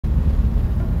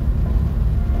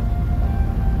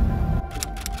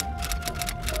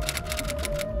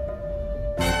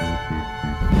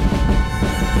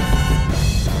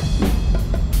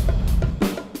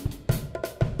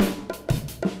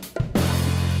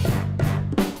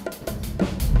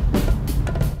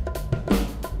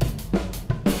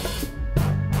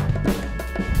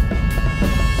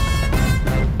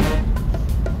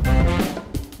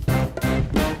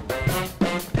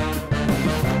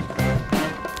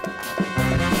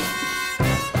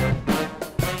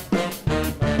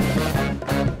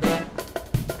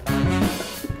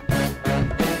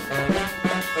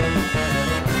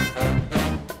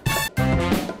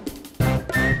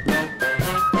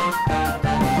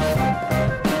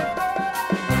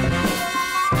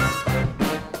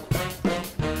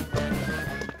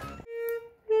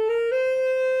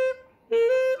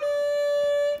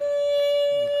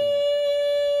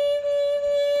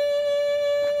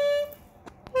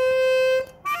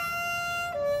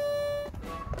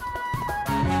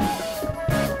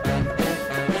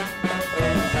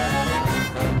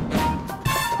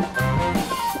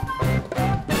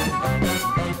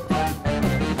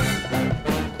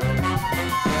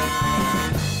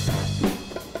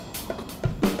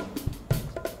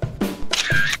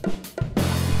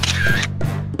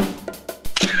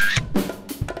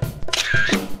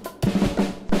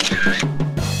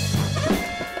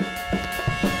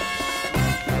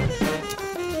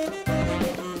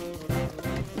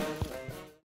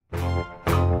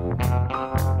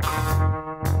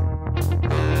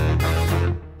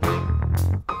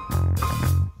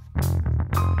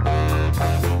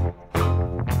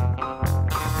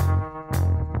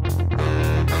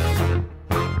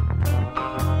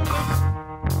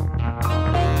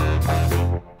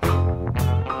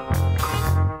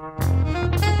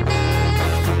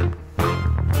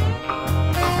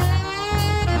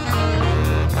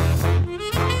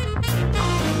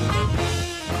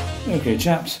Okay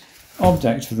chaps,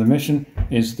 object for the mission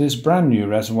is this brand new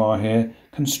reservoir here,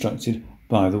 constructed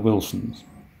by the Wilsons.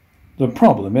 The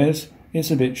problem is,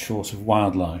 it's a bit short of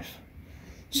wildlife.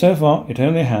 So far it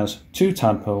only has 2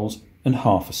 tadpoles and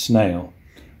half a snail.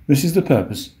 This is the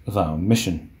purpose of our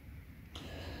mission.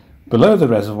 Below the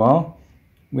reservoir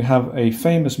we have a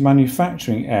famous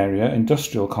manufacturing area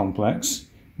industrial complex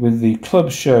with the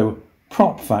Club Show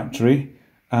prop factory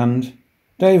and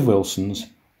Dave Wilson's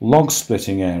log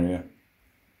splitting area,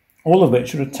 all of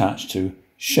which are attached to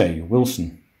Shay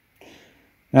Wilson.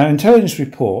 Now, intelligence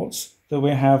reports that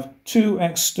we have 2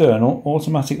 external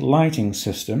automatic lighting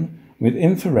systems with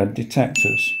infrared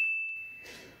detectors.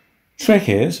 Trick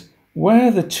is, where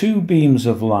the 2 beams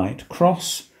of light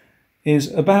cross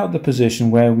is about the position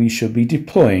where we should be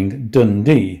deploying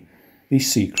Dundee, the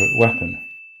secret weapon.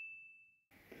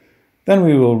 Then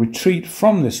we will retreat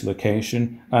from this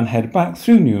location and head back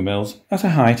through New Mills at a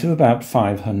height of about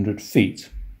 500 feet.